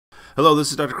Hello,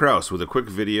 this is Dr. Kraus with a quick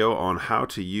video on how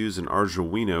to use an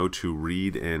Arduino to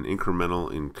read an incremental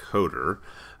encoder.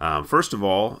 First of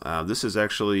all, this is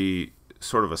actually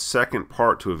sort of a second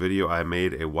part to a video I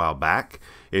made a while back.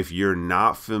 If you're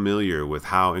not familiar with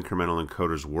how incremental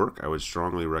encoders work, I would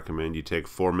strongly recommend you take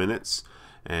 4 minutes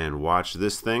and watch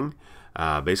this thing.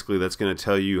 Basically, that's going to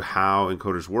tell you how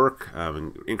encoders work.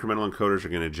 Incremental encoders are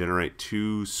going to generate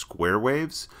 2 square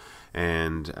waves,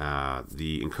 and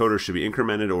the encoder should be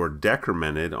incremented or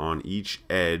decremented on each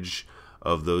edge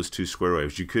of those 2 square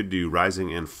waves. You could do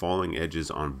rising and falling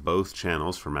edges on both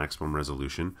channels for maximum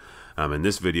resolution. In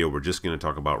this video, we're just going to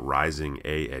talk about rising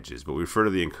A edges, but we refer to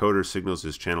the encoder signals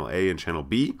as channel A and channel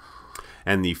B.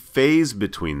 And the phase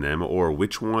between them, or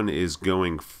which one is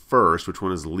going first, which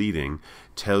one is leading,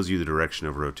 tells you the direction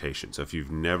of rotation. So if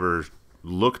you've never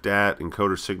looked at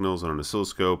encoder signals on an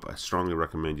oscilloscope, I strongly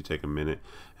recommend you take a minute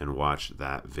and watch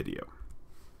that video.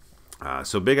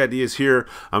 So big ideas here.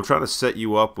 I'm trying to set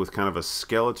you up with kind of a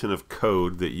skeleton of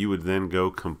code that you would then go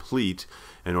complete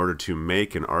in order to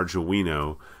make an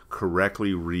Arduino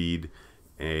correctly read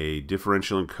a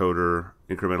differential encoder,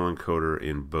 incremental encoder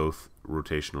in both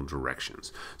rotational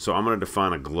directions. So I'm going to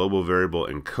define a global variable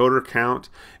encoder count,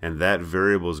 and that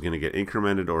variable is going to get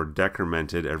incremented or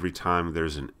decremented every time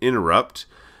there's an interrupt.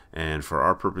 And for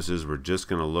our purposes, we're just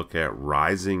going to look at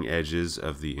rising edges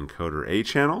of the encoder A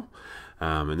channel.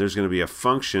 And there's going to be a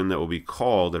function that will be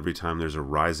called every time there's a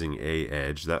rising A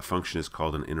edge. That function is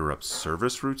called an interrupt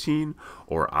service routine,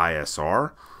 or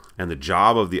ISR. And the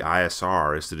job of the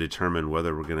ISR is to determine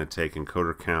whether we're going to take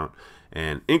encoder count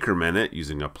and increment it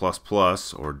using a plus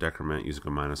plus or decrement using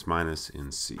a minus minus in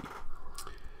C.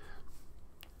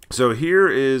 So here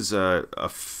is a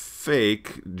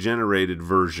fake generated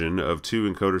version of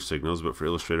 2 encoder signals, but for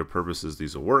illustrative purposes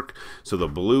these will work. So the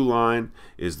blue line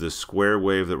is the square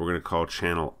wave that we're going to call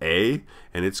channel A,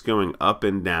 and it's going up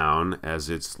and down as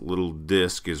its little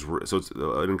disk is. So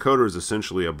an encoder is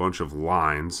essentially a bunch of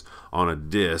lines on a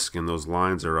disk, and those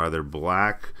lines are either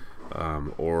black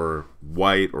or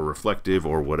white or reflective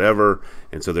or whatever.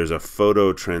 And so there's a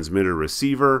photo transmitter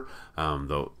receiver.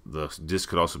 The disk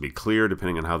could also be clear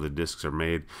depending on how the disks are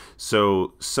made.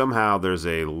 So somehow there's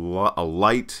a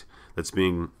light that's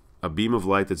being, a beam of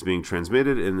light that's being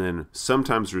transmitted and then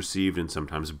sometimes received and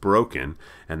sometimes broken,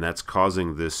 and that's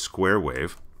causing this square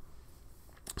wave.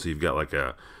 So you've got like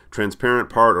a transparent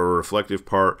part or a reflective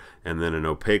part, and then an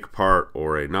opaque part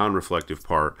or a non-reflective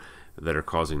part that are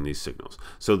causing these signals.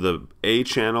 So the A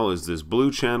channel is this blue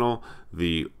channel,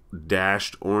 the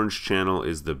dashed orange channel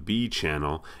is the B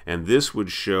channel, and this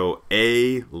would show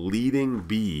A leading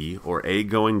B, or A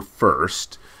going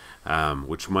first,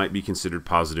 which might be considered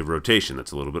positive rotation.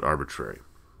 That's a little bit arbitrary.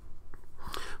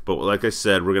 But like I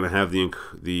said, we're going to have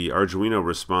the Arduino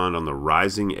respond on the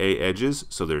rising A edges,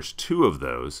 so there's 2 of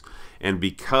those, and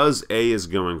because A is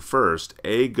going first,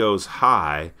 A goes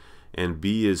high and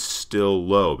B is still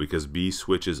low because B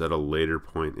switches at a later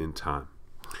point in time.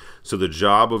 So the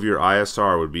job of your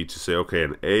ISR would be to say, okay,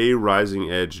 an A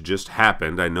rising edge just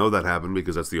happened. I know that happened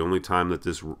because that's the only time that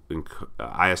this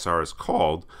ISR is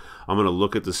called. I'm going to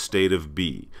look at the state of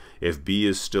B. If B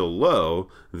is still low,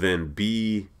 then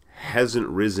B hasn't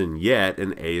risen yet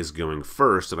and A is going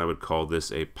first, and I would call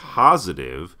this a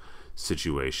positive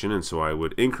situation, and so I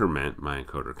would increment my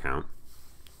encoder count.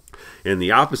 In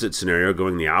the opposite scenario,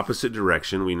 going the opposite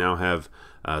direction, we now have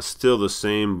still the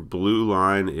same blue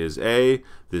line is A,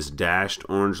 this dashed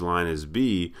orange line is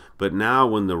B, but now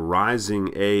when the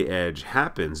rising A edge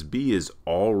happens, B is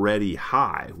already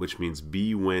high, which means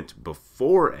B went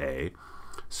before A,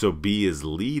 so B is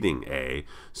leading A.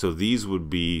 So these would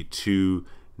be 2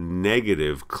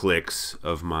 negative clicks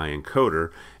of my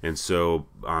encoder, and so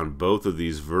on both of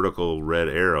these vertical red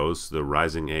arrows, the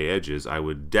rising A edges, I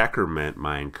would decrement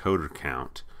my encoder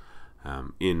count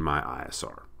in my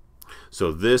ISR.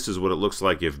 So this is what it looks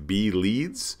like if B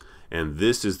leads, and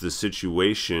this is the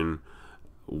situation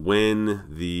when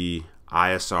the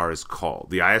ISR is called.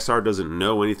 The ISR doesn't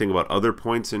know anything about other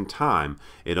points in time.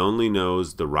 It only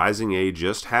knows the rising A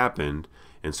just happened,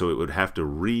 and so it would have to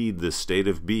read the state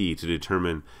of B to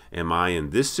determine, am I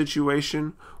in this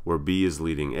situation where B is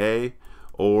leading A,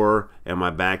 or am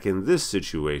I back in this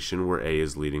situation where A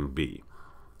is leading B?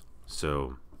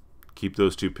 So keep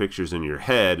those 2 pictures in your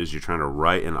head as you're trying to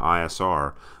write an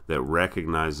ISR that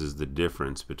recognizes the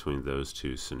difference between those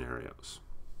 2 scenarios.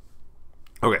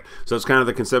 Okay, so that's kind of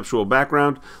the conceptual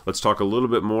background. Let's talk a little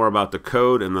bit more about the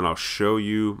code, and then I'll show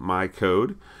you my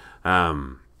code.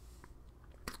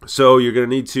 So you're going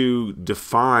to need to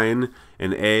define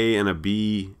an A and a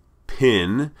B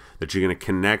pin that you're going to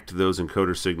connect those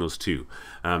encoder signals to.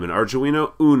 In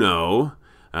Arduino Uno,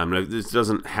 Now this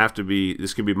doesn't have to be,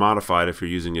 this can be modified if you're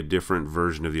using a different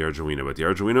version of the Arduino, but the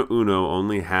Arduino Uno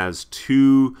only has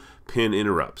 2 pin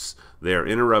interrupts. They are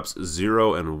interrupts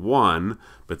 0 and 1,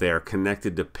 but they are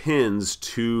connected to pins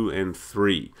 2 and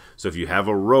 3. So if you have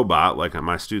a robot like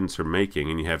my students are making,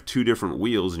 and you have 2 different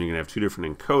wheels and you can have 2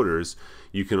 different encoders,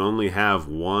 you can only have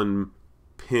 1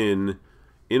 pin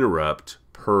interrupt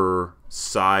per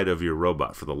side of your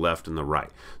robot for the left and the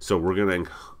right. So we're going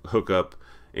to hook up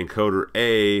encoder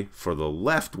A for the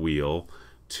left wheel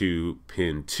to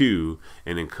pin 2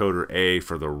 and encoder A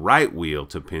for the right wheel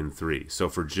to pin 3. So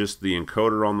for just the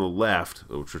encoder on the left,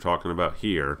 which we're talking about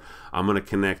here, I'm going to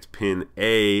connect pin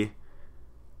A,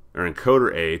 or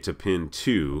encoder A, to pin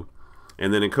 2,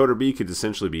 and then encoder B could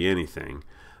essentially be anything.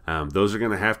 Those are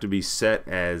going to have to be set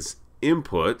as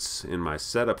inputs in my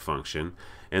setup function,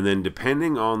 and then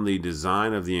depending on the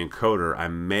design of the encoder, I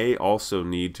may also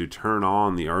need to turn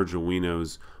on the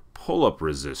Arduino's pull-up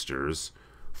resistors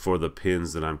for the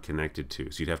pins that I'm connected to.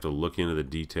 So you'd have to look into the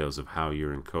details of how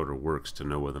your encoder works to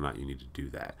know whether or not you need to do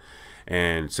that.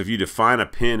 And so if you define a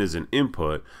pin as an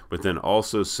input, but then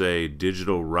also say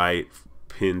digital write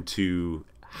pin 2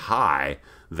 high,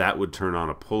 that would turn on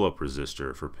a pull-up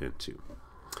resistor for pin 2.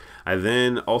 I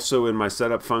then also in my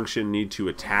setup function need to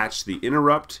attach the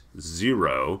interrupt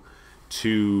 0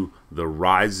 to the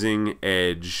rising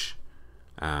edge.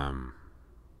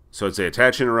 So I'd say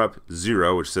attach interrupt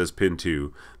 0, which says pin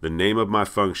 2, the name of my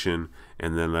function,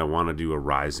 and then I want to do a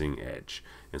rising edge.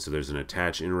 And so there's an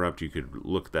attach interrupt. You could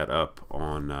look that up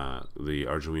on the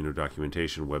Arduino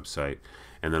documentation website.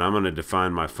 And then I'm going to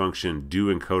define my function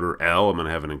do encoder L. I'm going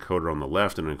to have an encoder on the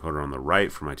left and an encoder on the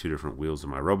right for my 2 different wheels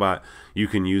of my robot. You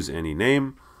can use any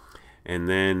name. And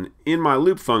then in my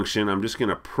loop function, I'm just going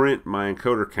to print my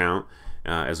encoder count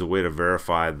as a way to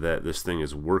verify that this thing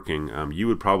is working. You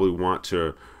would probably want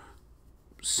to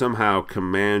somehow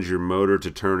command your motor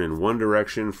to turn in one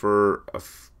direction for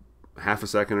half a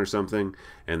second or something,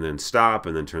 and then stop,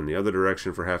 and then turn the other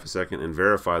direction for half a second, and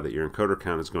verify that your encoder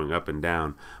count is going up and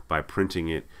down by printing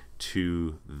it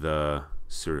to the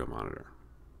serial monitor.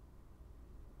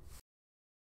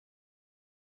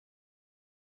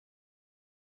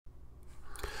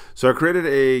 So I created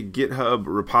a GitHub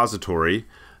repository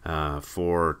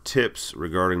for tips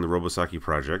regarding the Robosaki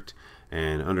project.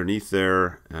 And underneath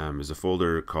there is a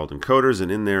folder called encoders,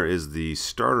 and in there is the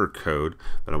starter code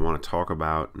that I want to talk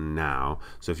about now.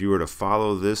 So if you were to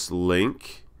follow this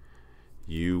link,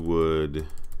 you would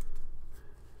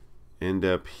end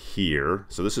up here.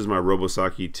 So this is my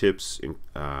Robosaki tips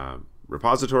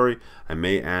repository. I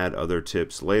may add other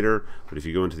tips later, but if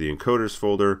you go into the encoders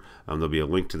folder, there'll be a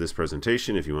link to this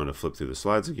presentation if you want to flip through the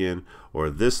slides again, or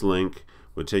this link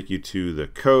would take you to the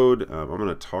code. I'm going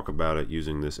to talk about it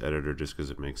using this editor just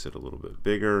because it makes it a little bit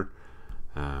bigger.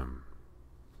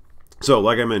 So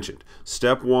like I mentioned,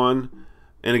 step 1,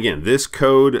 and again, this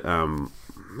code,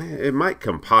 it might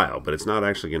compile, but it's not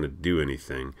actually going to do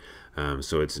anything.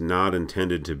 So it's not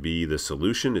intended to be the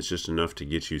solution. It's just enough to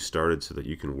get you started so that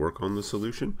you can work on the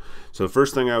solution. So the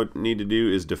first thing I would need to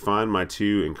do is define my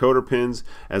 2 encoder pins.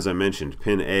 As I mentioned,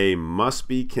 pin A must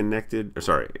be connected, or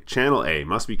sorry, channel A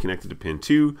must be connected to pin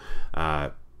 2.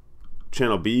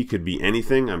 Channel B could be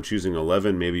anything. I'm choosing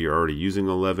 11. Maybe you're already using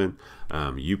 11.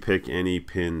 You pick any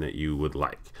pin that you would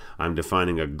like. I'm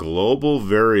defining a global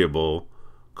variable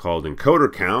called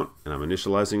encoder count, and I'm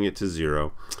initializing it to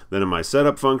 0. Then in my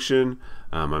setup function,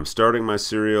 I'm starting my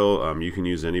serial. You can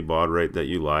use any baud rate that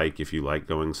you like. If you like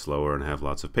going slower and have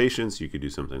lots of patience, you could do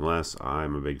something less.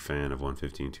 I'm a big fan of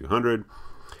 115/200.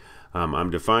 I'm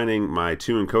defining my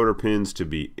 2 encoder pins to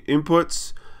be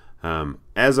inputs.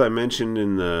 As I mentioned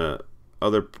in the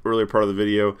earlier part of the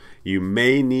video, you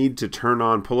may need to turn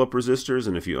on pull-up resistors,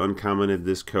 and if you uncommented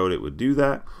this code, it would do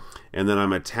that. And then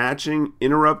I'm attaching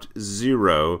interrupt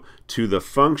 0 to the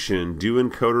function do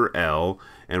encoder L,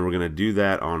 and we're going to do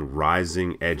that on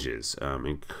rising edges.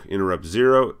 Interrupt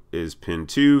 0 is pin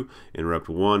 2, interrupt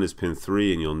 1 is pin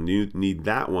 3, and you'll need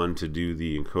that one to do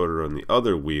the encoder on the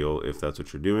other wheel if that's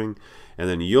what you're doing. And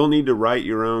then you'll need to write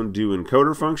your own do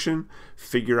encoder function,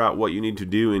 figure out what you need to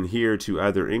do in here to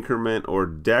either increment or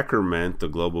decrement the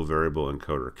global variable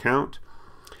encoder count.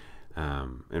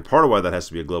 And part of why that has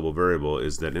to be a global variable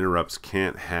is that interrupt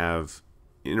service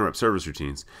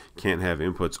routines can't have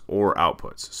inputs or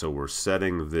outputs. So we're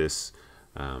setting this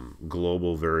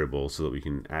global variable so that we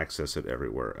can access it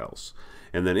everywhere else.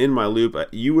 And then in my loop,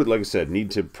 you would, like I said, need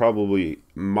to probably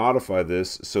modify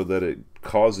this so that it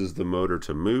causes the motor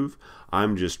to move.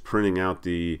 I'm just printing out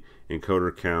the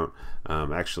encoder count.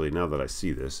 Actually, now that I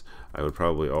see this, I would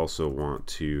probably also want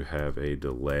to have a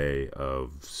delay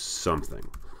of something.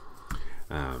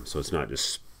 So it's not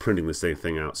just printing this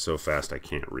thing out so fast I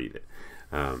can't read it.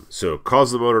 So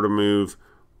cause the motor to move,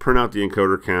 print out the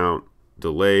encoder count,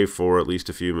 delay for at least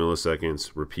a few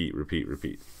milliseconds, repeat, repeat,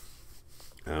 repeat.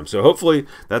 So hopefully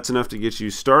that's enough to get you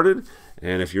started.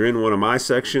 And if you're in one of my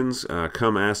sections,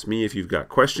 come ask me if you've got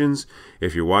questions.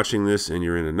 If you're watching this and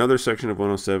you're in another section of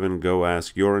 107, go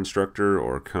ask your instructor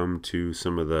or come to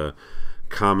some of the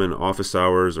common office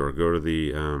hours or go to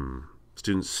the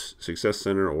Student Success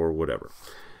Center or whatever.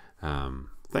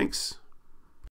 Thanks.